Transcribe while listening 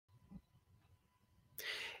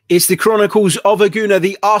It's the Chronicles of a Gooner,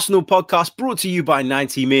 the Arsenal podcast brought to you by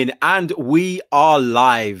 90 Min, and we are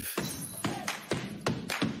live.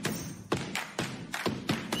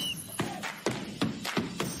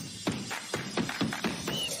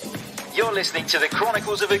 You're listening to the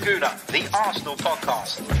Chronicles of a Gooner, the Arsenal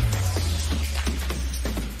podcast.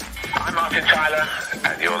 I'm Martin Tyler,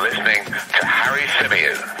 and you're listening to Harry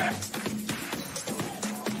Symeou.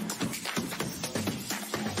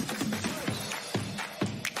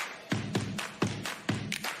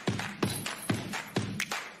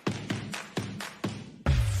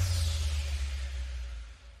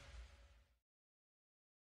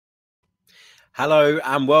 Hello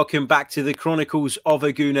and welcome back to the Chronicles of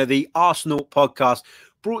a Gooner, the Arsenal podcast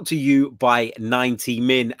brought to you by 90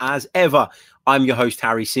 Min. As ever, I'm your host,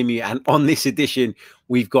 Harry Symeou, and on this edition,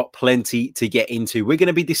 we've got plenty to get into. We're going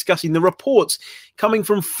to be discussing the reports coming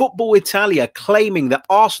from Football Italia claiming that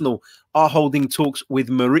Arsenal are holding talks with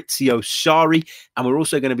Maurizio Sarri, and we're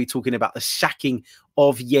also going to be talking about the sacking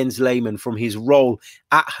of Jens Lehmann from his role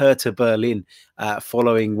at Hertha Berlin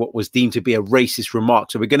following what was deemed to be a racist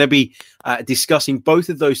remark. So we're going to be discussing both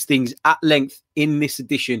of those things at length in this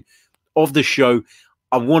edition of the show.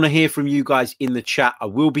 I want to hear from you guys in the chat. I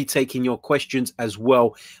will be taking your questions as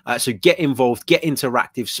well. So get involved, get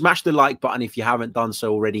interactive, smash the like button if you haven't done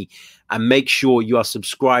so already, and make sure you are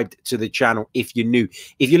subscribed to the channel if you're new.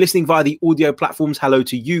 If you're listening via the audio platforms, hello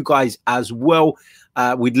to you guys as well.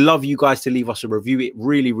 We'd love you guys to leave us a review. It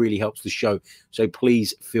really, really helps the show. So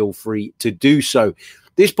please feel free to do so.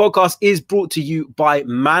 This podcast is brought to you by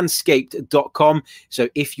manscaped.com. So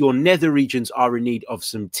if your nether regions are in need of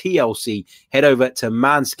some TLC, head over to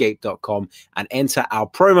manscaped.com and enter our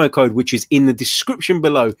promo code, which is in the description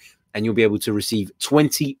below, and you'll be able to receive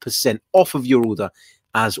 20% off of your order,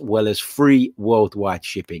 as well as free worldwide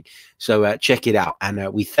shipping. So check it out.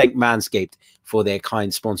 And we thank Manscaped for their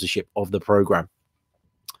kind sponsorship of the program.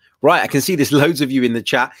 Right, I can see there's loads of you in the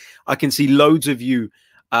chat. I can see loads of you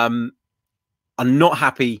are not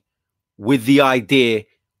happy with the idea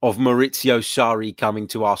of Maurizio Sarri coming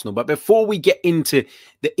to Arsenal. But before we get into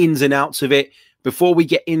the ins and outs of it, before we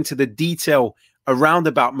get into the detail around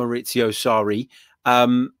about Maurizio Sarri,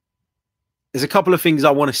 there's a couple of things I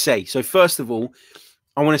want to say. So first of all,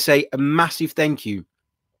 I want to say a massive thank you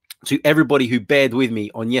to everybody who bared with me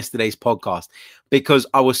on yesterday's podcast, because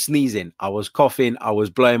I was sneezing, I was coughing, I was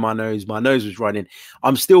blowing my nose was running.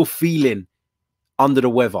 I'm still feeling under the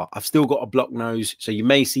weather. I've still got a blocked nose, so you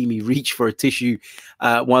may see me reach for a tissue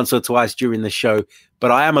once or twice during the show,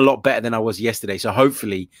 but I am a lot better than I was yesterday. So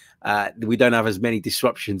hopefully we don't have as many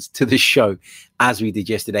disruptions to the show as we did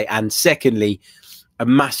yesterday. And secondly, a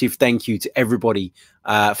massive thank you to everybody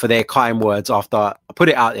for their kind words after I put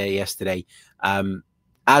it out there yesterday.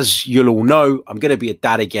 As you'll all know, I'm going to be a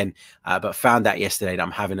dad again, but found out yesterday that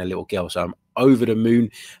I'm having a little girl. So I'm over the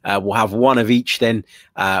moon. We'll have one of each then,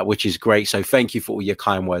 which is great. So thank you for all your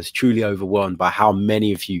kind words. Truly overwhelmed by how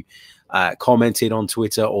many of you commented on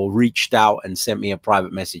Twitter or reached out and sent me a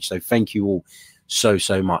private message. So thank you all so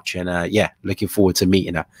much. And yeah, looking forward to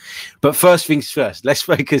meeting her. But first things first, let's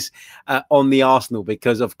focus on the Arsenal,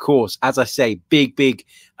 because of course, as I say, big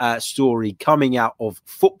story coming out of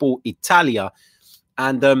Football Italia.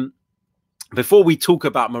 And before we talk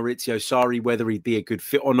about Maurizio Sarri, whether he'd be a good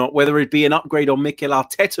fit or not, whether it'd be an upgrade on Mikel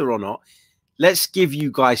Arteta or not, let's give you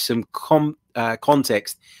guys some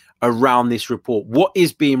context around this report. What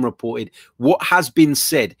is being reported? What has been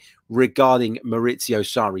said regarding Maurizio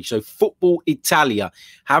Sarri? So Football Italia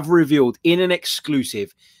have revealed in an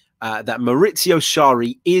exclusive that Maurizio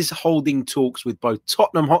Sarri is holding talks with both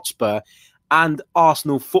Tottenham Hotspur and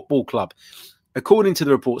Arsenal Football Club. According to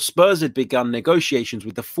the report, Spurs had begun negotiations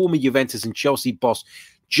with the former Juventus and Chelsea boss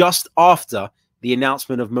just after the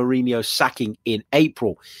announcement of Mourinho's sacking in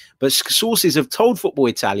April. But sources have told Football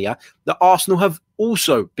Italia that Arsenal have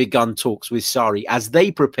also begun talks with Sarri as they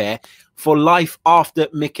prepare for life after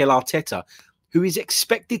Mikel Arteta, who is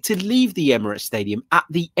expected to leave the Emirates Stadium at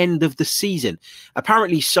the end of the season.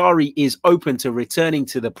 Apparently, Sarri is open to returning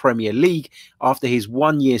to the Premier League after his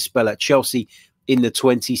one-year spell at Chelsea in the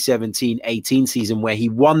 2017-18 season, where he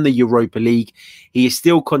won the Europa League. He is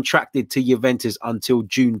still contracted to Juventus until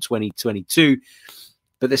June 2022,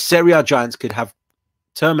 but the Serie A giants could have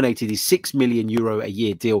terminated his €6 million a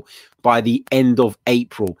year deal by the end of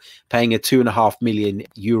April, paying a €2.5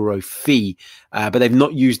 million fee. But they've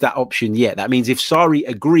not used that option yet. That means if Sarri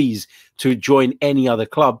agrees to join any other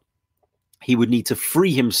club, he would need to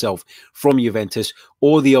free himself from Juventus,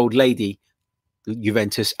 or the old lady,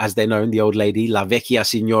 Juventus, as they're known, the old lady, La Vecchia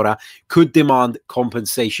Signora, could demand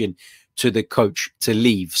compensation to the coach to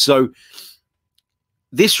leave. So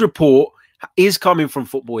this report is coming from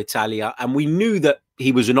Football Italia, and we knew that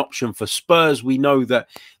he was an option for Spurs. We know that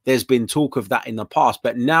there's been talk of that in the past,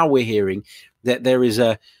 but now we're hearing that there is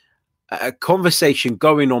a conversation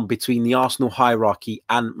going on between the Arsenal hierarchy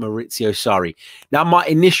and Maurizio Sarri. Now, my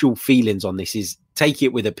initial feelings on this is take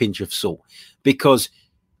it with a pinch of salt, because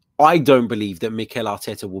I don't believe that Mikel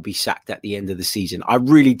Arteta will be sacked at the end of the season. I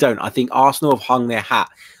really don't. I think Arsenal have hung their hat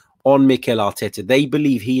on Mikel Arteta. They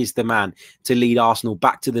believe he is the man to lead Arsenal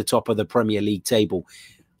back to the top of the Premier League table.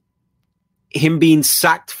 Him being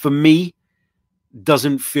sacked, for me,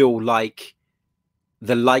 doesn't feel like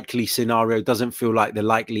the likely scenario, doesn't feel like the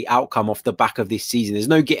likely outcome off the back of this season. There's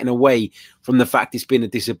no getting away from the fact it's been a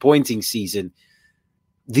disappointing season.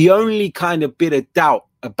 The only kind of bit of doubt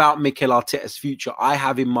about Mikel Arteta's future I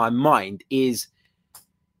have in my mind is,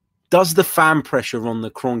 does the fan pressure on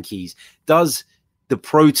the Kroenkes, does the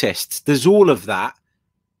protests, does all of that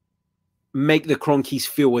make the Kroenkes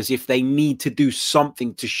feel as if they need to do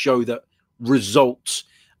something to show that results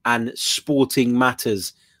and sporting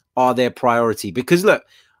matters are their priority? Because look,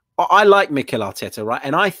 I like Mikel Arteta, right?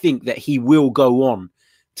 And I think that he will go on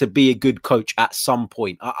to be a good coach at some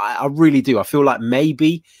point. I really do. I feel like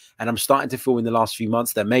maybe, and I'm starting to feel in the last few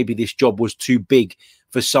months that maybe this job was too big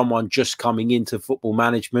for someone just coming into football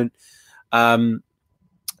management.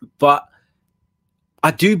 But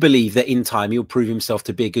I do believe that in time he'll prove himself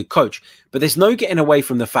to be a good coach. But there's no getting away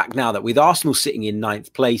from the fact now that with Arsenal sitting in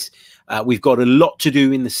 9th place, we've got a lot to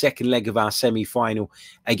do in the second leg of our semi-final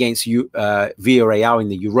against Villarreal in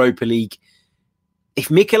the Europa League. If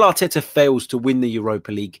Mikel Arteta fails to win the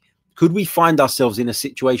Europa League, could we find ourselves in a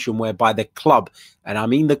situation whereby the club, and I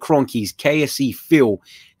mean the Kroenkes, KSE, feel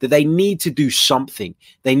that they need to do something?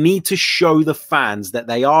 They need to show the fans that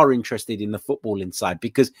they are interested in the football inside.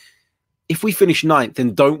 Because if we finish 9th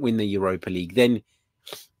and don't win the Europa League, then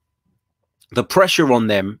the pressure on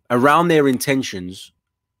them around their intentions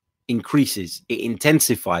increases, it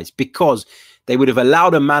intensifies, because they would have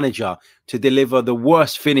allowed a manager to deliver the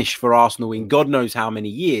worst finish for Arsenal in God knows how many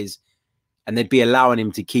years, and they'd be allowing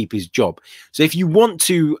him to keep his job. So if you want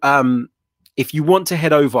to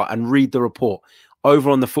head over and read the report over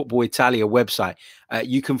on the Football Italia website,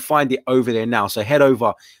 you can find it over there now. So head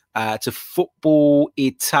over to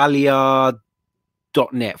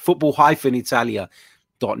footballitalia.net,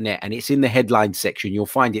 football-italia.net, and it's in the headline section. You'll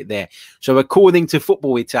find it there. So according to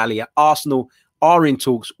Football Italia, Arsenal are in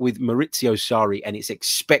talks with Maurizio Sarri, and it's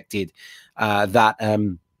expected that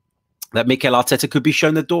Mikel Arteta could be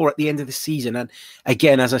shown the door at the end of the season. And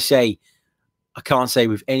again, as I say, I can't say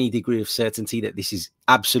with any degree of certainty that this is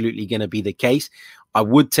absolutely going to be the case. I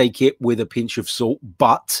would take it with a pinch of salt,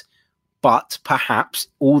 but perhaps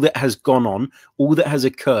all that has gone on, all that has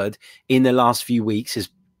occurred in the last few weeks has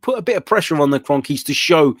put a bit of pressure on the Kroenkes to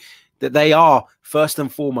show that they are first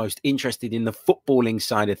and foremost interested in the footballing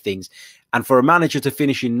side of things. And for a manager to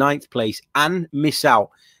finish in 9th place and miss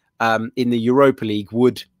out in the Europa League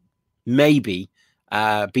would maybe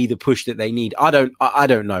be the push that they need. I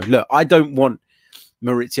don't know. Look, I don't want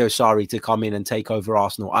Maurizio Sarri to come in and take over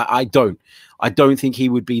Arsenal. I don't think he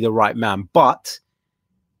would be the right man. But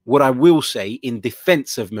what I will say in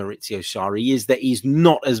defense of Maurizio Sarri is that he's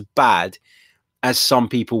not as bad as some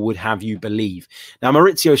people would have you believe. Now,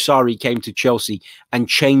 Maurizio Sarri came to Chelsea and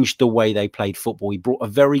changed the way they played football. He brought a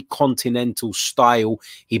very continental style.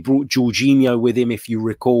 He brought Jorginho with him, if you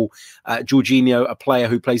recall. Jorginho, a player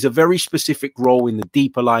who plays a very specific role in the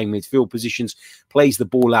deeper lying midfield positions, plays the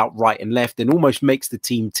ball out right and left, and almost makes the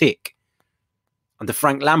team tick. Under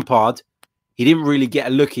Frank Lampard, he didn't really get a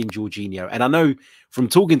look in Jorginho. And I know from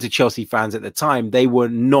talking to Chelsea fans at the time, they were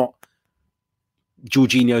not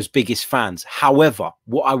Jorginho's biggest fans. However,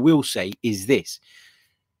 what I will say is this.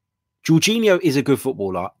 Jorginho is a good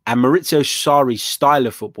footballer, and Maurizio Sarri's style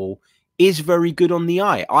of football is very good on the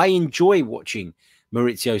eye. I enjoy watching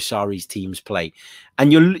Maurizio Sarri's teams play.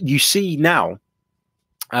 And you see now,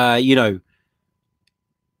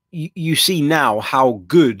 you see now how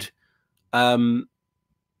good,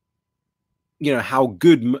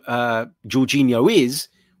 Jorginho is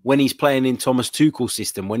when he's playing in Thomas Tuchel's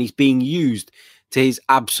system, when he's being used to his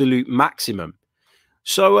absolute maximum.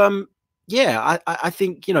 So, I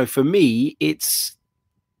think, for me, it's,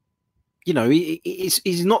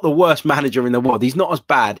 he's not the worst manager in the world. He's not as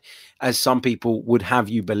bad as some people would have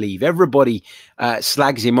you believe. Everybody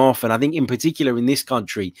slags him off. And I think in particular in this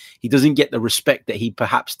country, he doesn't get the respect that he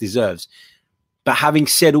perhaps deserves. But having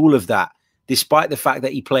said all of that, despite the fact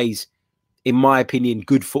that he plays, in my opinion,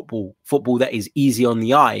 good football that is easy on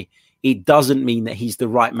the eye, it doesn't mean that he's the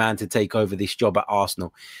right man to take over this job at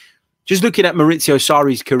Arsenal. Just looking at Maurizio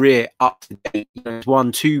Sarri's career up to date, he's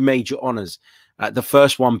won 2 major honours The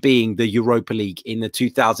first one being the Europa League in the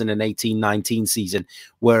 2018-19 season,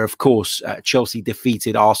 where, of course, Chelsea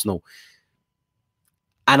defeated Arsenal.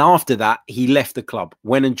 And after that, he left the club,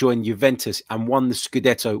 went and joined Juventus and won the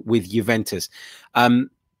Scudetto with Juventus.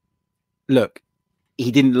 Look,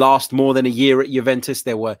 he didn't last more than a year at Juventus.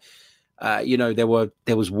 There were,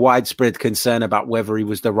 there was widespread concern about whether he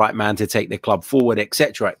was the right man to take the club forward,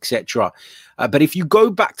 etc., etc. But if you go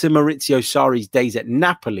back to Maurizio Sarri's days at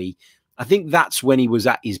Napoli, I think that's when he was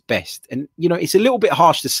at his best. And, it's a little bit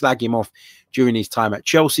harsh to slag him off during his time at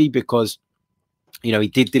Chelsea because, he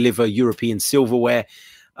did deliver European silverware.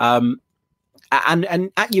 And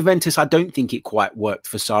at Juventus, I don't think it quite worked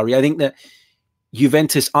for Sarri. I think that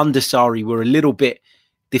Juventus under Sarri were a little bit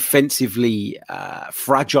defensively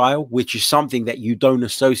fragile, which is something that you don't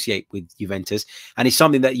associate with Juventus. And it's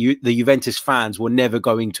something that the Juventus fans were never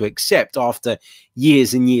going to accept after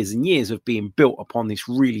years and years and years of being built upon this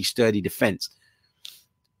really sturdy defense.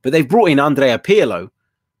 But they've brought in Andrea Pirlo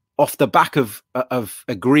off the back of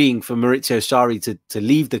agreeing for Maurizio Sarri to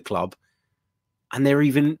leave the club. And they're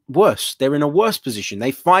even worse. They're in a worse position.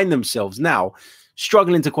 They find themselves now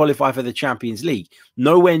struggling to qualify for the Champions League,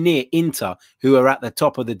 nowhere near Inter, who are at the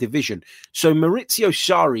top of the division. So Maurizio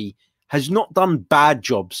Sarri has not done bad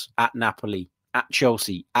jobs at Napoli, at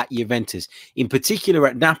Chelsea, at Juventus. In particular,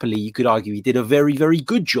 at Napoli, you could argue he did a very, very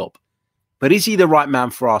good job. But is he the right man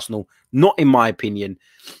for Arsenal? Not in my opinion.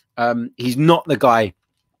 He's not the guy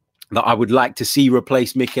that I would like to see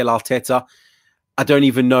replace Mikel Arteta. I don't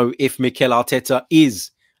even know if Mikel Arteta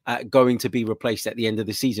is going to be replaced at the end of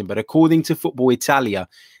the season. But according to Football Italia,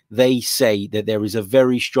 they say that there is a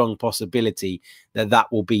very strong possibility that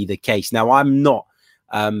that will be the case. Now, I'm not,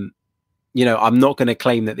 I'm not going to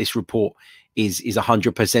claim that this report is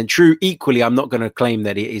 100% true. Equally, I'm not going to claim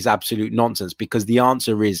that it is absolute nonsense because the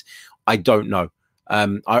answer is I don't know.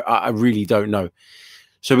 I really don't know.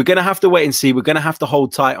 So we're going to have to wait and see. We're going to have to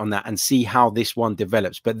hold tight on that and see how this one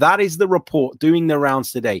develops. But that is the report doing the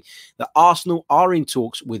rounds today, that Arsenal are in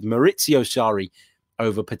talks with Maurizio Sarri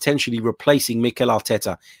over potentially replacing Mikel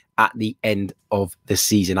Arteta at the end of the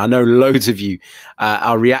season. I know loads of you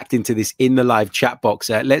are reacting to this in the live chat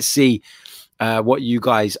box. Let's see what you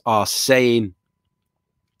guys are saying.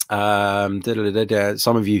 Some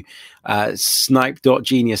of you,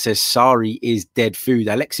 Snipe.Genius says Sarri is dead food.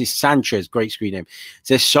 Alexis Sanchez, great screen name,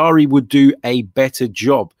 says Sarri would do a better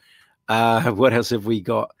job. What else have we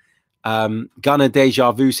got? Gunnar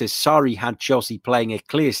Deja Vu says Sarri had Chelsea playing a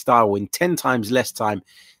clear style in 10 times less time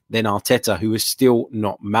than Arteta, who has still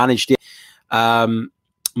not managed it.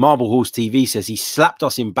 Marble Horse TV says he slapped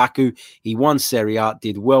us in Baku. He won Serie A,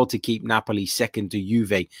 did well to keep Napoli second to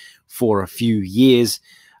Juve for a few years.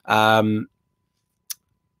 What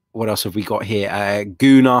else have we got here?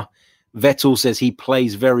 Gunnar Vettel says he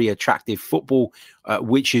plays very attractive football,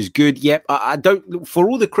 which is good. Yep, I don't. For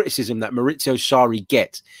all the criticism that Maurizio Sarri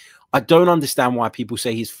gets, I don't understand why people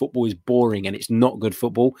say his football is boring and it's not good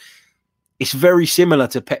football. It's very similar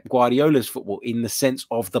to Pep Guardiola's football in the sense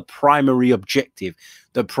of the primary objective,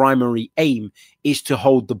 the primary aim is to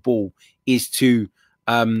hold the ball, is to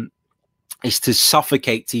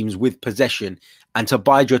suffocate teams with possession and to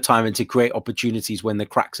bide your time and to create opportunities when the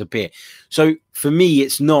cracks appear. So for me,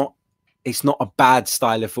 it's not a bad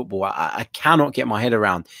style of football. I cannot get my head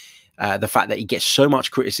around the fact that he gets so much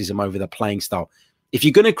criticism over the playing style. If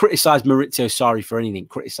you're going to criticize Maurizio Sarri for anything,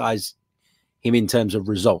 criticize him in terms of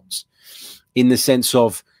results, in the sense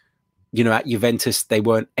of, at Juventus, they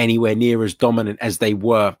weren't anywhere near as dominant as they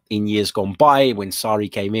were in years gone by. When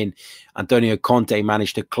Sarri came in, Antonio Conte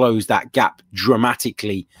managed to close that gap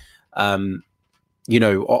dramatically, on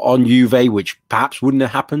Juve, which perhaps wouldn't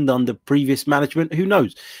have happened under previous management. Who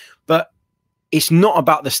knows? But it's not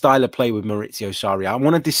about the style of play with Maurizio Sarri. I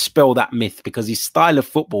want to dispel that myth because his style of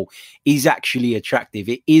football is actually attractive.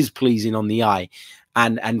 It is pleasing on the eye.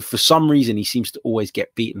 And for some reason, he seems to always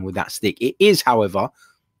get beaten with that stick. It is, however,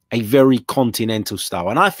 a very continental style.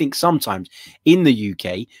 And I think sometimes in the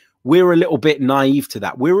UK, we're a little bit naive to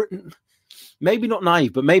that. We're maybe not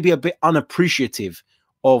naive, but maybe a bit unappreciative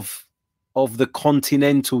of the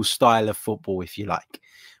continental style of football, if you like.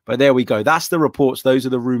 But there we go. That's the reports. Those are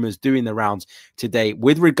the rumors doing the rounds today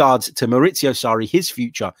with regards to Maurizio Sarri, his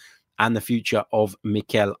future, and the future of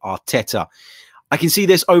Mikel Arteta. I can see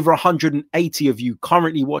there's over 180 of you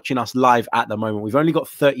currently watching us live at the moment. We've only got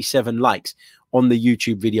 37 likes on the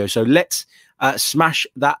YouTube video. So let's smash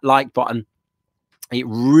that like button. It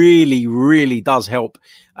really, really does help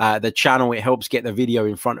the channel. It helps get the video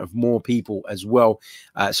in front of more people as well.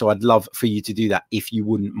 So I'd love for you to do that if you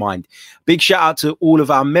wouldn't mind. Big shout out to all of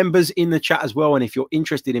our members in the chat as well. And if you're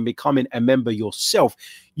interested in becoming a member yourself,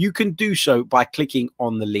 you can do so by clicking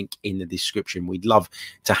on the link in the description. We'd love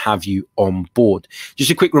to have you on board. Just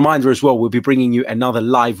a quick reminder as well, we'll be bringing you another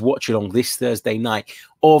live watch along this Thursday night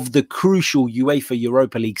of the crucial UEFA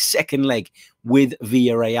Europa League second leg with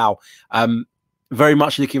Villarreal. Very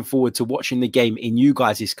much looking forward to watching the game in you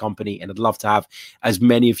guys' company, and I'd love to have as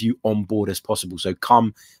many of you on board as possible. So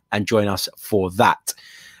come and join us for that.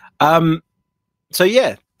 So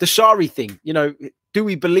yeah, the Sarri thing, you know, do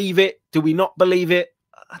we believe it? Do we not believe it?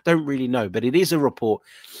 I don't really know, but it is a report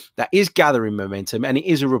that is gathering momentum, and it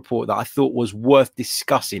is a report that I thought was worth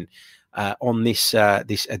discussing on this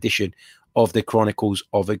this edition of the Chronicles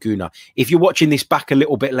of a Gooner. If you're watching this back a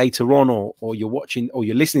little bit later on, or you're watching or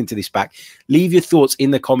you're listening to this back, leave your thoughts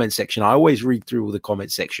in the comment section. I always read through all the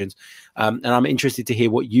comment sections, and I'm interested to hear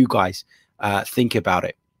what you guys think about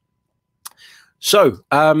it. So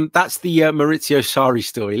that's the Maurizio Sarri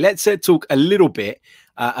story. Let's talk a little bit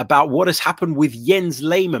about what has happened with Jens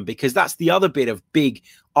Lehmann, because that's the other bit of big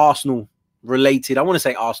Arsenal related, I want to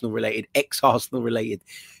say Arsenal related, ex-Arsenal related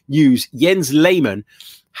news. Jens Lehmann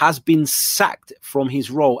has been sacked from his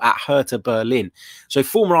role at Hertha Berlin. So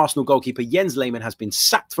former Arsenal goalkeeper Jens Lehmann has been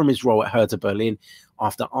sacked from his role at Hertha Berlin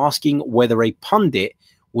after asking whether a pundit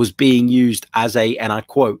was being used as a, and I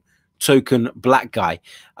quote, token black guy.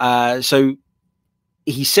 So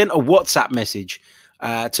he sent a WhatsApp message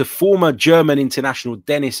to former German international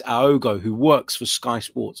Dennis Aogo, who works for Sky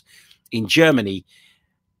Sports in Germany.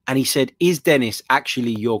 And he said, is Dennis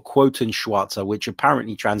actually your Quotenschwarzer, which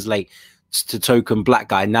apparently translates to token black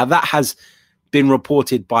guy? Now, that has been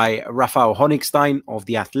reported by Raphael Honigstein of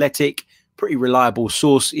The Athletic. Pretty reliable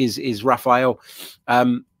source is Raphael.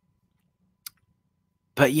 But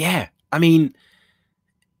yeah, I mean,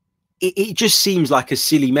 it just seems like a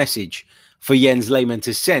silly message for Jens Lehmann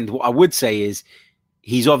to send. What I would say is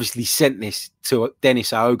he's obviously sent this to Dennis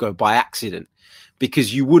Aogo by accident,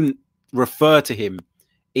 because you wouldn't refer to him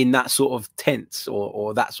in that sort of tense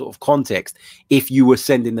or that sort of context if you were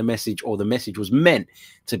sending the message, or the message was meant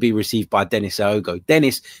to be received by Dennis Aogo.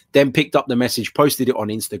 Dennis then picked up the message, posted it on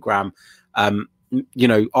Instagram, you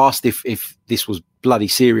know, asked if this was bloody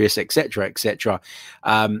serious, etc., etc.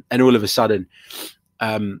 And all of a sudden,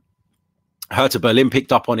 Hertha Berlin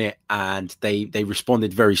picked up on it, and they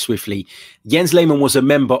responded very swiftly. Jens Lehmann was a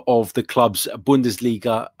member of the club's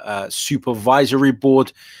Bundesliga supervisory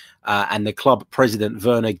board, and the club president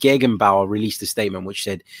Werner Gegenbauer released a statement which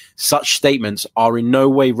said, such statements are in no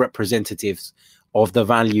way representatives of the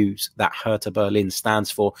values that Hertha Berlin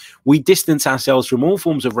stands for. We distance ourselves from all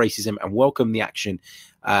forms of racism and welcome the action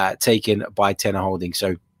taken by Tenor Holding.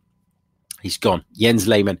 So he's gone. Jens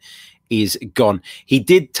Lehmann is gone. He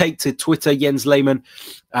did take to Twitter, Jens Lehmann,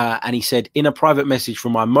 and he said, in a private message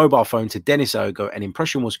from my mobile phone to Dennis Aogo, an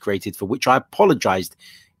impression was created for which I apologized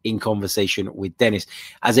in conversation with Dennis.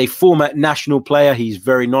 As a former national player, he's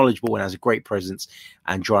very knowledgeable and has a great presence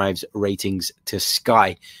and drives ratings to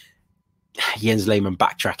Sky. Jens Lehmann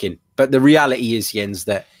backtracking. But the reality is, Jens,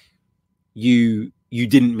 that you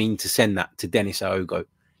didn't mean to send that to Dennis Aogo.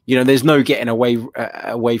 You know, there's no getting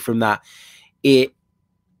away from that. It,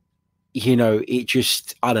 you know, it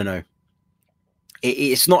just, I don't know.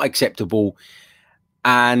 It's not acceptable.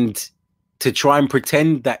 And to try and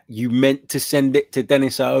pretend that you meant to send it to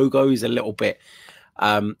Dennis Aogo is a little bit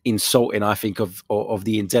insulting, I think, of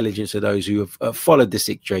the intelligence of those who have followed the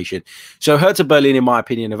situation. So Hertha Berlin, in my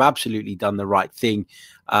opinion, have absolutely done the right thing.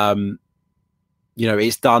 You know,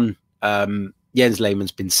 it's done. Jens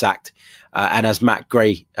Lehmann's been sacked. And as Matt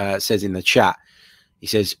Gray says in the chat, he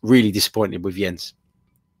says, really disappointed with Jens.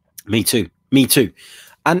 Me too. Me too.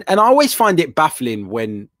 And I always find it baffling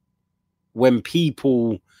when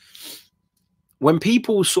people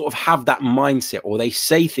sort of have that mindset, or they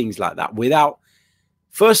say things like that without,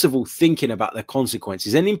 first of all, thinking about the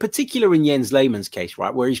consequences. And in particular, in Jens Lehmann's case,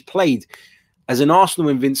 right, where he's played as an Arsenal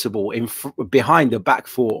invincible behind the back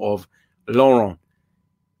four of Laurent,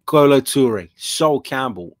 Kolo Toure, Sol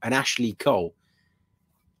Campbell, and Ashley Cole,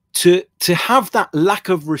 to have that lack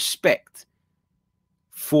of respect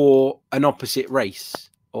for an opposite race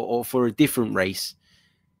or for a different race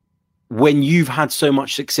when you've had so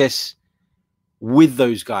much success with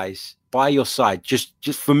those guys by your side, just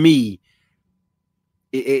for me,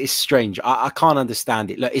 it is strange. I can't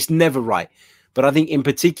understand it. Look, it's never right. But I think in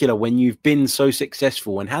particular, when you've been so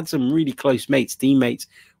successful and had some really close mates, teammates,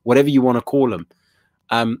 whatever you want to call them,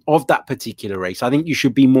 of that particular race, I think you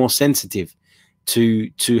should be more sensitive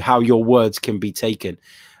to how your words can be taken.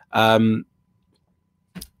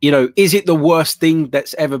 Is it the worst thing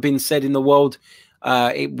that's ever been said in the world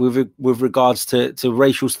with regards to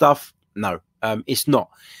racial stuff? No, it's not.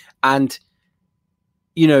 And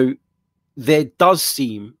there does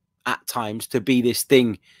seem at times to be this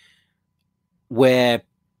thing where,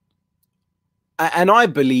 and I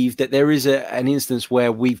believe that there is an instance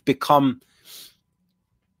where we've become,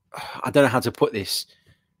 I don't know how to put this.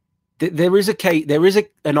 There is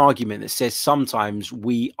an argument that says sometimes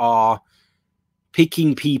we are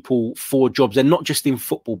picking people for jobs, and not just in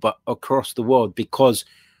football, but across the world, because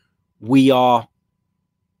we are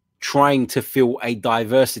trying to fill a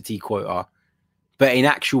diversity quota. But in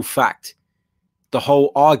actual fact, the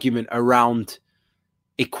whole argument around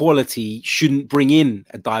equality shouldn't bring in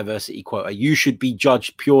a diversity quota. You should be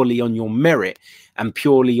judged purely on your merit and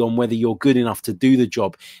purely on whether you're good enough to do the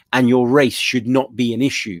job, and your race should not be an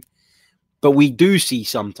issue. But we do see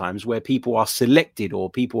sometimes where people are selected, or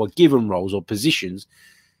people are given roles or positions,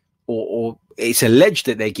 or it's alleged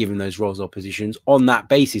that they're given those roles or positions on that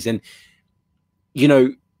basis. And,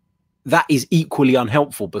 that is equally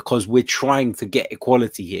unhelpful, because we're trying to get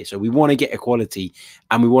equality here. So we want to get equality,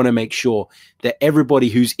 and we want to make sure that everybody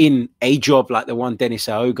who's in a job like the one Dennis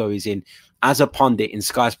Aogo is in as a pundit in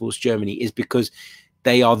Sky Sports Germany is because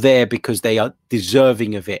they are there because they are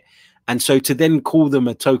deserving of it. And so to then call them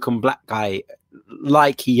a token black guy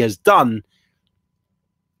like he has done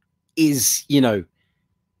is,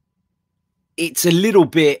 it's a little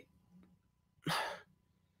bit,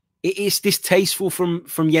 it is distasteful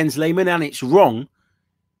from Jens Lehmann, and it's wrong.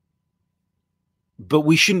 But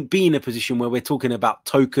we shouldn't be in a position where we're talking about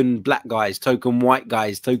token black guys, token white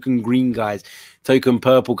guys, token green guys, token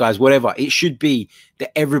purple guys, whatever. It should be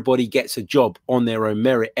that everybody gets a job on their own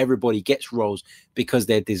merit. Everybody gets roles because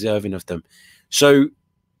they're deserving of them. So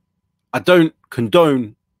I don't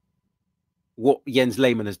condone what Jens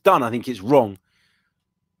Lehmann has done. I think it's wrong.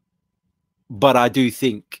 But I do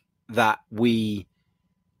think that we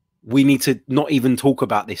need to not even talk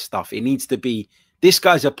about this stuff. It needs to be, this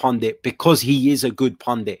guy's a pundit because he is a good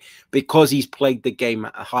pundit, because he's played the game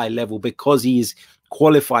at a high level, because he is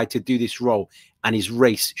qualified to do this role, and his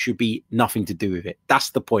race should be nothing to do with it.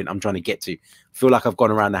 That's the point I'm trying to get to. I feel like I've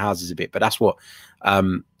gone around the houses a bit, but that's what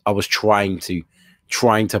I was trying to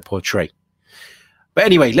portray. But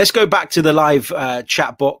anyway, let's go back to the live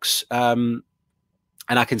chat box. And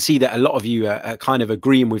I can see that a lot of you are kind of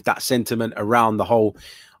agreeing with that sentiment around the whole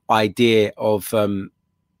idea of, of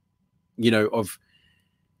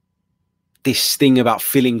this thing about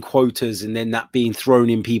filling quotas and then that being thrown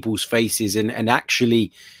in people's faces. And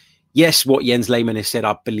actually, yes, what Jens Lehmann has said,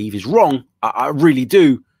 I believe is wrong. I really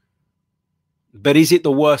do. But is it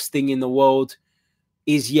the worst thing in the world?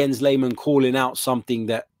 Is Jens Lehmann calling out something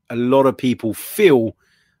that a lot of people feel?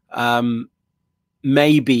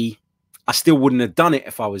 Maybe I still wouldn't have done it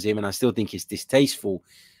if I was him, and I still think it's distasteful.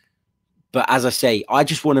 But as I say, I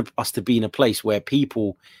just want us to be in a place where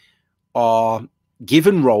people are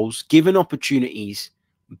given roles, given opportunities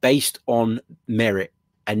based on merit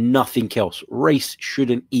and nothing else. Race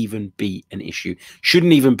shouldn't even be an issue,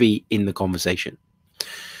 shouldn't even be in the conversation.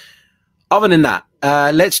 Other than that,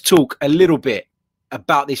 let's talk a little bit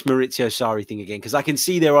about this Maurizio Sarri thing again, because I can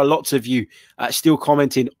see there are lots of you still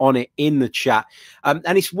commenting on it in the chat.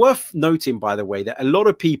 And it's worth noting, by the way, that a lot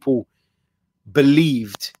of people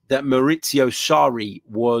believed that Maurizio Sarri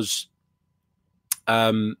was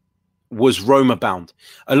Roma bound.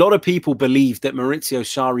 A lot of people believed that Maurizio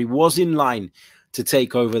Sarri was in line to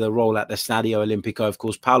take over the role at the Stadio Olimpico. Of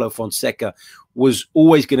course, Paulo Fonseca was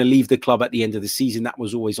always going to leave the club at the end of the season. That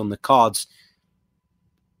was always on the cards.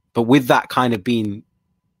 But with that kind of being,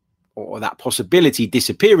 or that possibility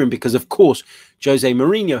disappearing, because of course Jose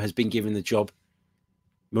Mourinho has been given the job,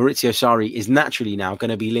 Maurizio Sarri is naturally now going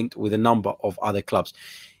to be linked with a number of other clubs.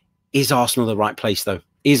 Is Arsenal the right place, though?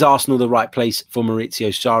 Is Arsenal the right place for Maurizio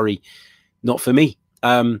Sarri? Not for me.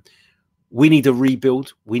 We need a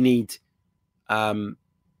rebuild. We need,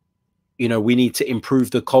 we need to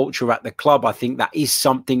improve the culture at the club. I think that is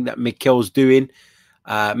something that Mikel's doing.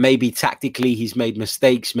 Maybe tactically he's made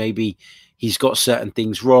mistakes. Maybe he's got certain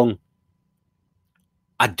things wrong.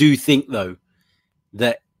 I do think, though,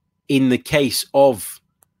 that in the case of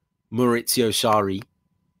Maurizio Sarri,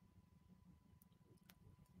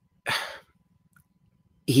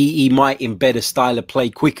 he might embed a style of play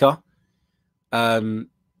quicker.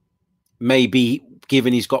 Maybe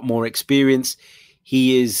given he's got more experience,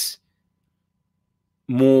 he is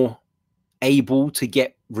more able to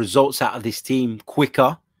get results out of this team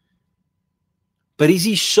quicker. But is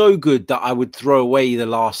he so good that I would throw away the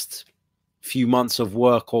last few months of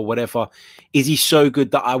work or whatever. Is he so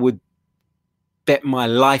good that I would bet my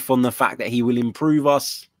life on the fact that he will improve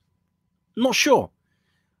us? Not sure.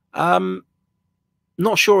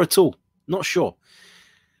 Not sure at all. Not sure.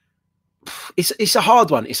 It's a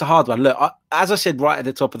hard one. It's a hard one. Look, as I said right at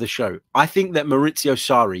the top of the show, I think that Maurizio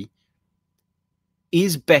Sarri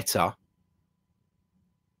is better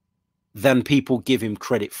than people give him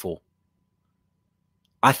credit for.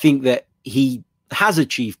 I think that he has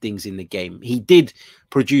achieved things in the game. He did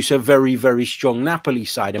produce a very, very strong Napoli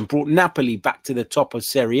side and brought Napoli back to the top of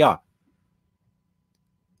Serie A.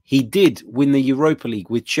 He did win the Europa League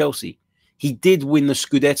with Chelsea. He did win the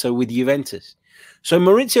Scudetto with Juventus. So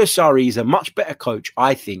Maurizio Sarri is a much better coach,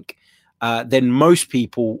 I think, than most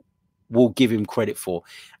people will give him credit for.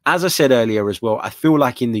 As I said earlier as well, I feel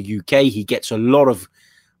like in the UK, he gets a lot of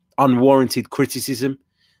unwarranted criticism.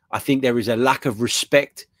 I think there is a lack of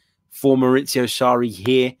respect for Maurizio Sarri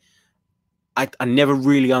here. I never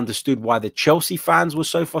really understood why the Chelsea fans were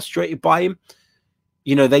so frustrated by him.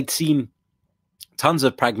 You know, they'd seen tons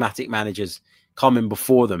of pragmatic managers coming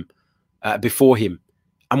before him.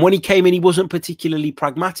 And when he came in, he wasn't particularly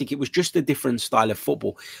pragmatic. It was just a different style of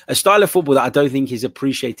football, a style of football that I don't think is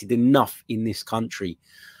appreciated enough in this country.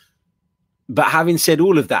 But having said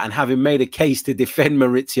all of that and having made a case to defend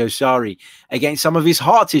Maurizio Sarri against some of his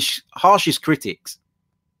harshest critics,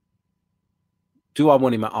 do I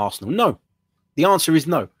want him at Arsenal? No. The answer is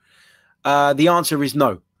no. The answer is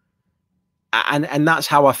no. And that's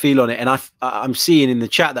how I feel on it. And I'm seeing in the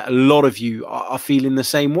chat that a lot of you are feeling the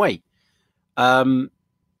same way.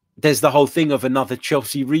 There's the whole thing of another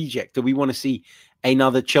Chelsea reject. Do we want to see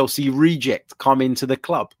another Chelsea reject come into the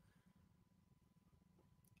club?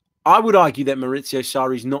 I would argue that Maurizio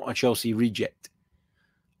Sarri is not a Chelsea reject.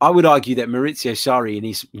 I would argue that Maurizio Sarri, in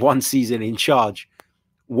his one season in charge,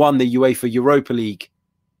 won the UEFA Europa League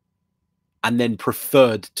and then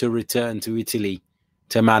preferred to return to Italy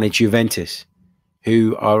to manage Juventus,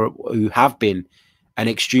 who have been an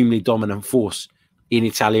extremely dominant force in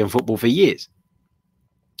Italian football for years.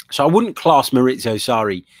 So I wouldn't class Maurizio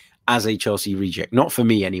Sarri as a Chelsea reject. Not for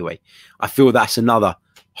me, anyway. I feel that's another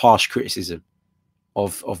harsh criticism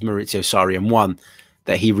of Maurizio Sarri, and one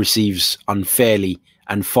that he receives unfairly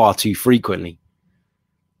and far too frequently.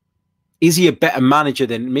 Is he a better manager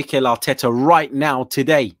than Mikel Arteta right now,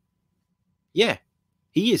 today? Yeah,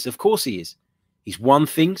 he is. Of course he is. He's won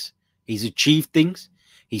things. He's achieved things.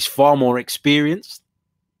 He's far more experienced.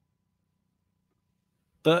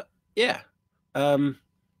 But, yeah. But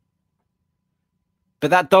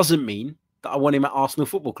that doesn't mean that I want him at Arsenal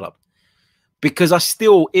Football Club. Because I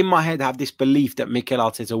still, in my head, have this belief that Mikel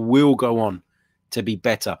Arteta will go on to be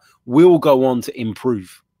better, will go on to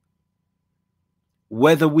improve.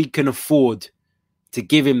 Whether we can afford to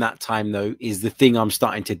give him that time, though, is the thing I'm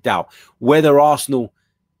starting to doubt. Whether Arsenal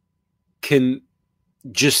can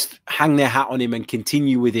just hang their hat on him and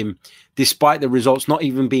continue with him, despite the results not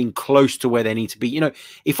even being close to where they need to be. You know,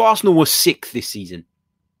 if Arsenal was sixth this season,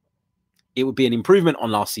 it would be an improvement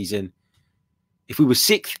on last season. If we were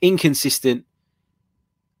sixth, inconsistent,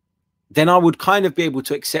 then I would kind of be able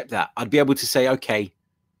to accept that. I'd be able to say, okay,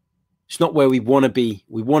 it's not where we want to be.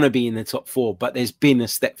 We want to be in the top four, but there's been a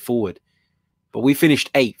step forward. But we finished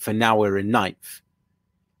eighth and now we're in ninth.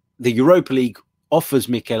 The Europa League offers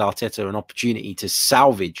Mikel Arteta an opportunity to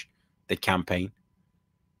salvage the campaign.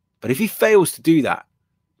 But if he fails to do that,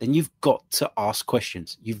 then you've got to ask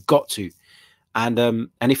questions. You've got to. And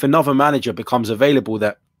if another manager becomes available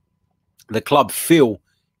that the club feel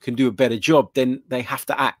can do a better job, then they have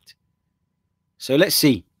to act. So let's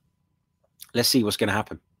see. Let's see what's going to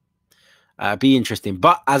happen. Be interesting.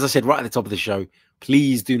 But as I said right at the top of the show,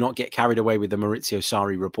 please do not get carried away with the Maurizio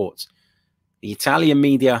Sarri reports. The Italian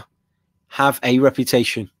media have a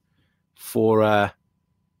reputation for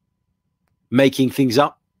making things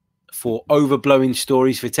up, for overblowing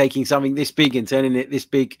stories, for taking something this big and turning it this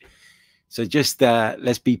big. So just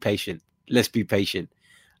let's be patient. Let's be patient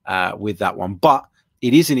with that one. But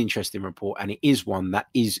it is an interesting report, and it is one that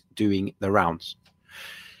is doing the rounds.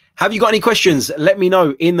 Have you got any questions? Let me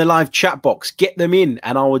know in the live chat box. Get them in,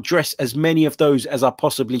 and I'll address as many of those as I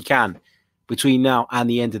possibly can between now and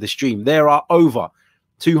the end of the stream. There are over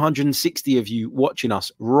 260 of you watching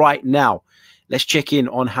us right now. Let's check in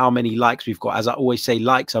on how many likes we've got. As I always say,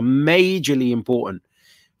 likes are majorly important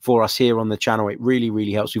for us here on the channel. It really,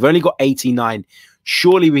 really helps. We've only got 89.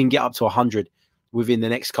 Surely we can get up to 100 within the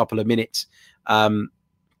next couple of minutes. And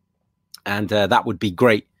that would be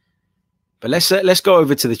great. But let's go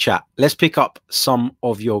over to the chat. Let's pick up some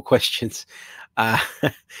of your questions.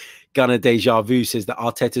 Gunnar Deja Vu says that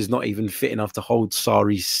Arteta's not even fit enough to hold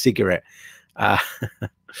Sarri's cigarette.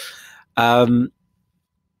 Let's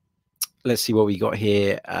see what we got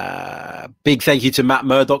here. Big thank you to Matt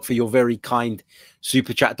Murdoch for your very kind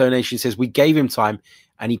super chat donation. Says we gave him time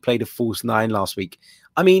and he played a false 9 last week.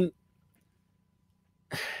 I mean,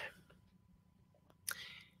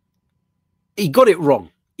 he got it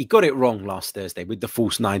wrong. He got it wrong last Thursday with the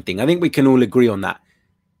false 9 thing. I think we can all agree on that.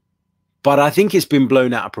 But I think it's been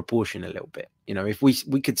blown out of proportion a little bit. You know, if we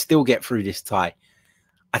could still get through this tie,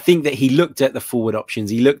 I think that he looked at the forward options.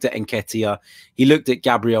 He looked at Nketiah. He looked at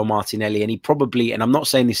Gabriel Martinelli. And he probably, and I'm not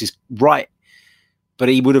saying this is right, but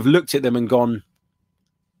he would have looked at them and gone,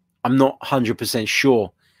 I'm not 100%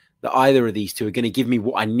 sure that either of these two are going to give me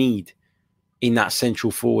what I need in that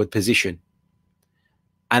central forward position.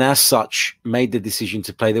 And as such, made the decision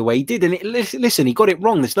to play the way he did. And listen, he got it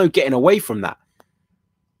wrong. There's no getting away from that.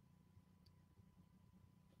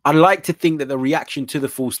 I like to think that the reaction to the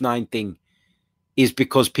false 9 thing is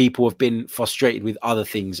because people have been frustrated with other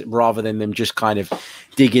things rather than them just kind of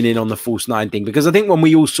digging in on the false 9 thing. Because I think when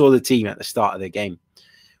we all saw the team at the start of the game,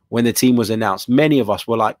 when the team was announced, many of us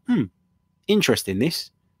were like, interesting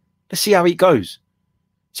this. Let's see how it goes.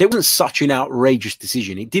 So it wasn't such an outrageous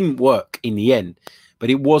decision. It didn't work in the end, but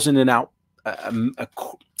it wasn't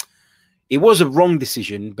it was a wrong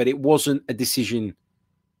decision, but it wasn't a decision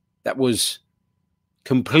that was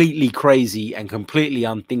completely crazy and completely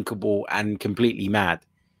unthinkable and completely mad.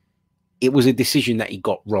 It was a decision that he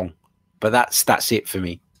got wrong, but that's it for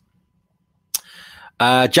me.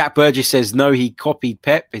 Jack Burgess says, no, he copied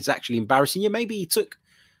Pep. It's actually embarrassing. Yeah, maybe he took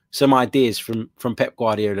some ideas from Pep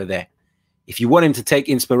Guardiola there. If you want him to take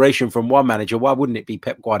inspiration from one manager, why wouldn't it be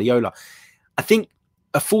Pep Guardiola? I think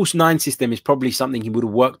a false 9 system is probably something he would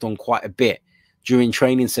have worked on quite a bit during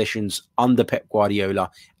training sessions under Pep Guardiola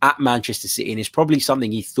at Manchester City. And it's probably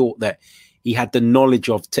something he thought that he had the knowledge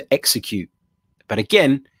of to execute. But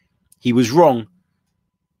again, he was wrong.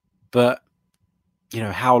 But, you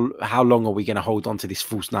know, how long are we going to hold on to this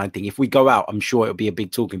false 9 thing? If we go out, I'm sure it'll be a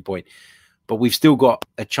big talking point. But we've still got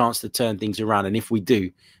a chance to turn things around. And if we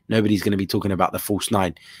do, nobody's going to be talking about the false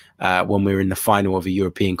 9 when we're in the final of a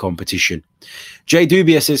European competition. Jay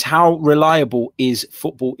Dubia says, how reliable is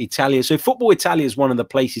Football Italia? So Football Italia is one of the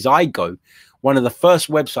places I go, one of the first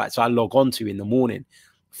websites I log on to in the morning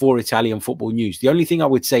for Italian football news. The only thing I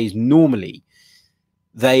would say is normally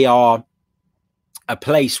they are a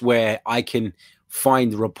place where I can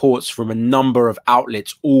find reports from a number of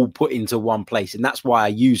outlets all put into one place. And that's why I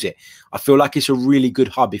use it. I feel like it's a really good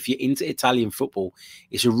hub. If you're into Italian football,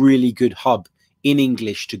 it's a really good hub in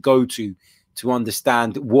English to go to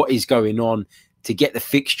understand what is going on, to get the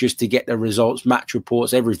fixtures, to get the results, match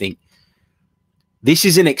reports, everything. This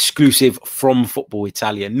is an exclusive from Football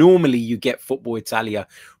Italia. Normally you get Football Italia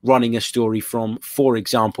running a story from, for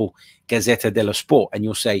example, Gazzetta dello Sport, and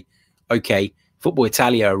you'll say, okay, Football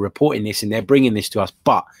Italia are reporting this and they're bringing this to us,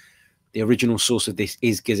 but the original source of this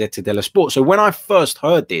is Gazzetta dello Sport. So when I first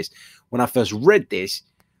heard this, when I first read this,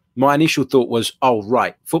 my initial thought was, oh,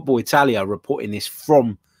 right, Football Italia are reporting this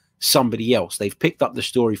from somebody else. They've picked up the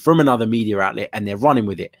story from another media outlet and they're running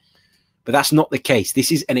with it. But that's not the case.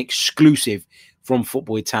 This is an exclusive from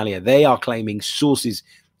Football Italia. They are claiming sources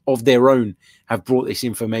of their own have brought this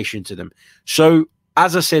information to them. So,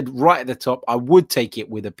 as I said right at the top, I would take it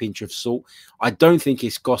with a pinch of salt. I don't think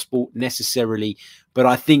it's gospel necessarily, but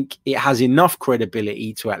I think it has enough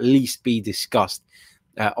credibility to at least be discussed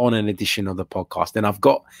on an edition of the podcast. And I've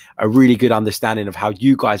got a really good understanding of how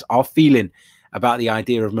you guys are feeling about the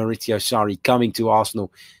idea of Maurizio Sarri coming to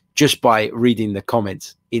Arsenal just by reading the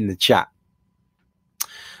comments in the chat.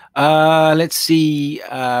 Let's see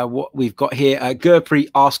what we've got here.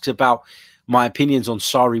 Gurpreet asks about my opinions on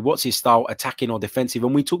Sarri. What's his style, attacking or defensive?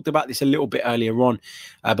 And we talked about this a little bit earlier on,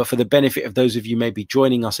 but for the benefit of those of you maybe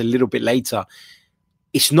joining us a little bit later,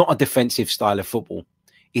 it's not a defensive style of football.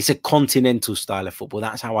 It's a continental style of football.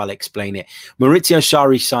 That's how I'll explain it. Maurizio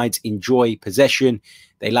Sarri's sides enjoy possession.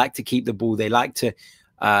 They like to keep the ball. They like to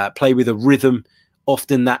play with a rhythm.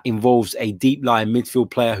 Often that involves a deep line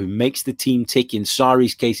midfield player who makes the team tick. In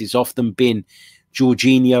Sarri's case, it's often been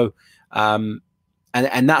Jorginho. And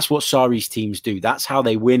that's what Sarri's teams do. That's how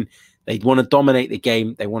they win. They want to dominate the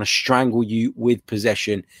game. They want to strangle you with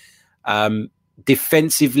possession.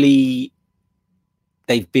 Defensively,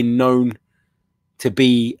 they've been known to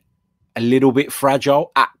be a little bit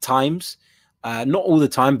fragile at times. Not all the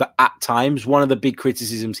time, but at times. One of the big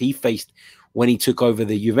criticisms he faced when he took over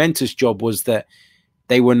the Juventus job was that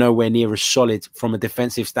they were nowhere near as solid from a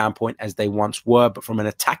defensive standpoint as they once were. But from an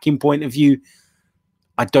attacking point of view,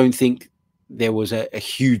 I don't think there was a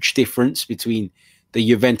huge difference between the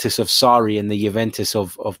Juventus of Sarri and the Juventus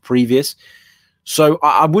of previous. So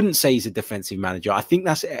I wouldn't say he's a defensive manager. I think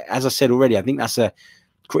that's, as I said already, I think that's a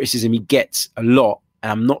criticism he gets a lot,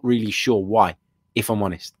 and I'm not really sure why, if I'm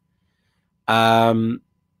honest.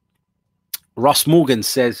 Russ Morgan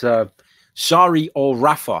says, Sarri or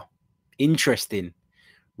Rafa? Interesting.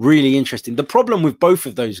 Really interesting. The problem with both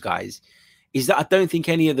of those guys is that I don't think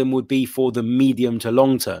any of them would be for the medium to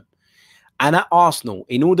long term. And at Arsenal,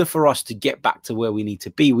 in order for us to get back to where we need to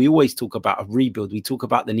be, we always talk about a rebuild. We talk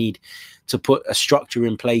about the need to put a structure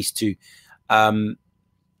in place to, to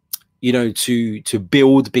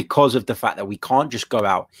build, because of the fact that we can't just go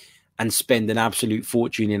out and spend an absolute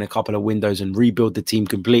fortune in a couple of windows and rebuild the team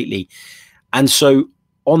completely. And so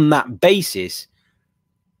on that basis,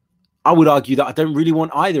 I would argue that I don't really want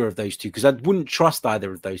either of those two, because I wouldn't trust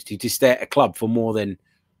either of those two to stay at a club for more than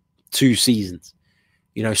 2 seasons.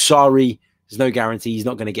 Sarri, there's no guarantee he's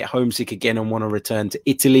not going to get homesick again and want to return to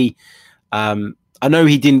Italy. I know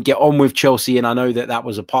he didn't get on with Chelsea, and I know that that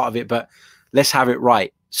was a part of it, but let's have it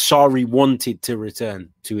right. Sarri wanted to return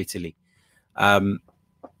to Italy.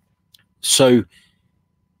 So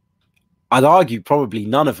I'd argue probably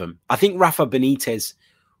none of them. I think Rafa Benitez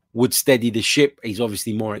would steady the ship. He's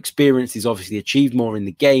obviously more experienced. He's obviously achieved more in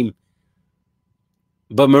the game.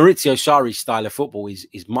 But Maurizio Sarri's style of football is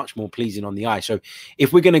much more pleasing on the eye. So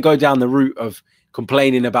if we're going to go down the route of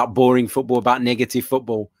complaining about boring football, about negative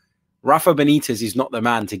football, Rafa Benitez is not the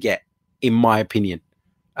man to get, in my opinion.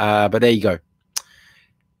 But there you go.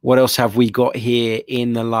 What else have we got here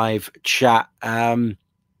in the live chat?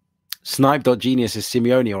 Snipe.genius is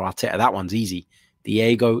Simeone or Arteta. That one's easy.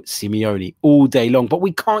 Diego Simeone all day long. But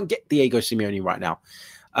we can't get Diego Simeone right now.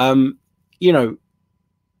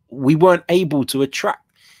 We weren't able to attract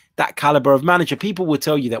that caliber of manager. People will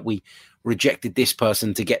tell you that we rejected this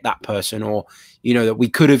person to get that person, or, that we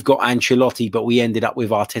could have got Ancelotti, but we ended up with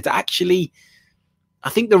Arteta. Actually, I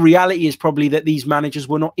think the reality is probably that these managers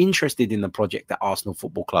were not interested in the project at Arsenal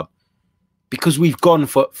Football Club, because we've gone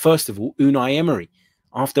for, first of all, Unai Emery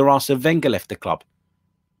after Arsene Wenger left the club.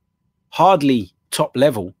 Hardly top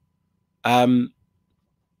level, hardly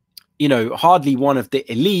one of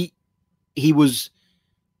the elite. He was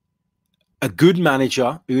a good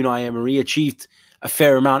manager. Unai Emery achieved a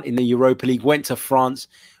fair amount in the Europa League, went to France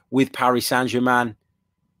with Paris Saint-Germain,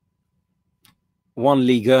 won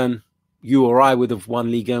Ligue 1. You or I would have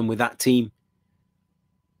won Ligue 1 with that team.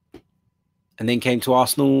 And then came to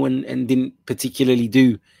Arsenal and didn't particularly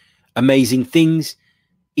do amazing things.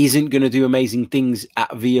 Isn't going to do amazing things at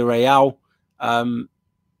Villarreal. I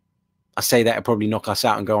say that, it'll probably knock us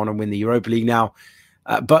out and go on and win the Europa League now.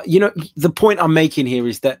 But, the point I'm making here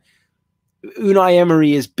is that Unai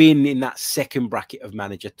Emery has been in that second bracket of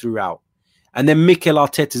manager throughout. And then Mikel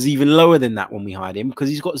Arteta is even lower than that when we hired him, because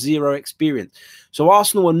he's got 0 experience. So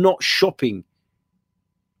Arsenal are not shopping,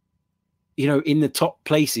 in the top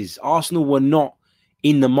places. Arsenal were not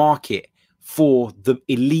in the market for the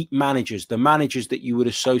elite managers, the managers that you would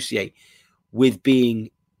associate with being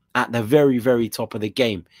at the very, very top of the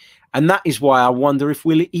game. And that is why I wonder if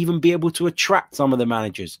we'll even be able to attract some of the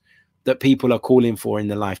managers that people are calling for in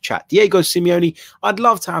the live chat. Diego Simeone, I'd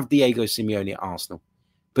love to have Diego Simeone at Arsenal.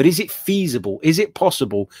 But is it feasible? Is it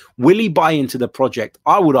possible? Will he buy into the project?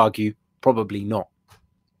 I would argue probably not.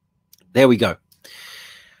 There we go.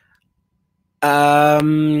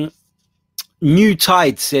 New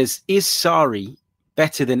Tide says, is Sarri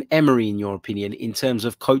better than Emery in your opinion in terms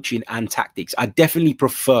of coaching and tactics? I definitely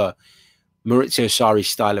prefer Maurizio Sarri's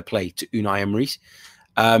style of play to Unai Emery's.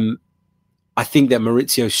 I think that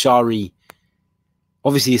Maurizio Sarri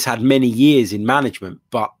obviously has had many years in management,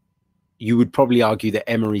 but you would probably argue that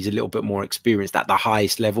Emery's a little bit more experienced at the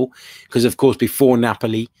highest level, because, of course, before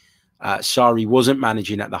Napoli, Sarri wasn't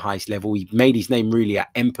managing at the highest level. He made his name really at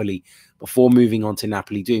Empoli before moving on to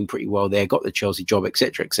Napoli, doing pretty well there, got the Chelsea job,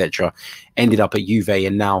 etc., etc. Ended up at Juve,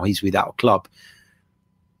 and now he's without a club.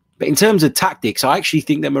 But in terms of tactics, I actually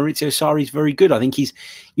think that Maurizio Sarri is very good. I think he's,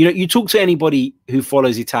 you talk to anybody who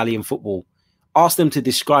follows Italian football, ask them to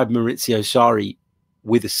describe Maurizio Sarri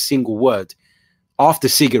with a single word. After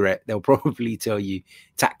cigarette, they'll probably tell you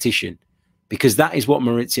tactician, because that is what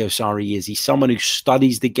Maurizio Sarri is. He's someone who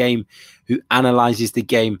studies the game, who analyzes the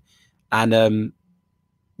game. And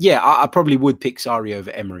I probably would pick Sarri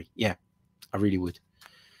over Emery. Yeah, I really would.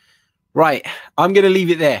 Right, I'm going to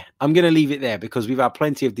leave it there. Because we've had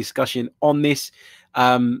plenty of discussion on this.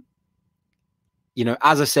 As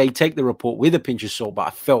I say, take the report with a pinch of salt, but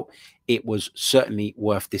I felt it was certainly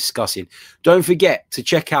worth discussing. Don't forget to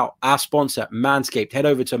check out our sponsor, Manscaped. Head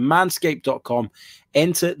over to manscaped.com,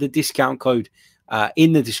 enter the discount code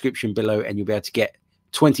in the description below, and you'll be able to get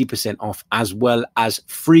 20% off, as well as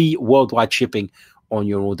free worldwide shipping on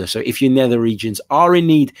your order. So if your nether regions are in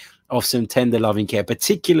need of some tender loving care,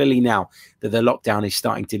 particularly now that the lockdown is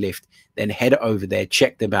starting to lift, then head over there,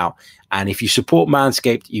 check them out. And if you support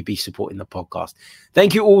Manscaped, you'd be supporting the podcast.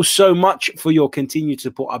 Thank you all so much for your continued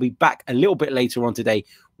support. I'll be back a little bit later on today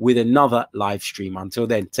with another live stream. Until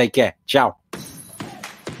then, take care. Ciao.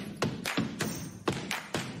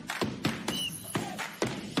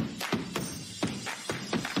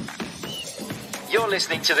 You're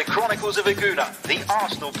listening to the Chronicles of Aguna, the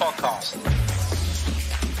Arsenal podcast.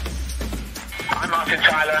 I'm Martin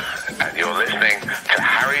Tyler, and you're listening to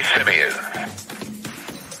Harry Symeou.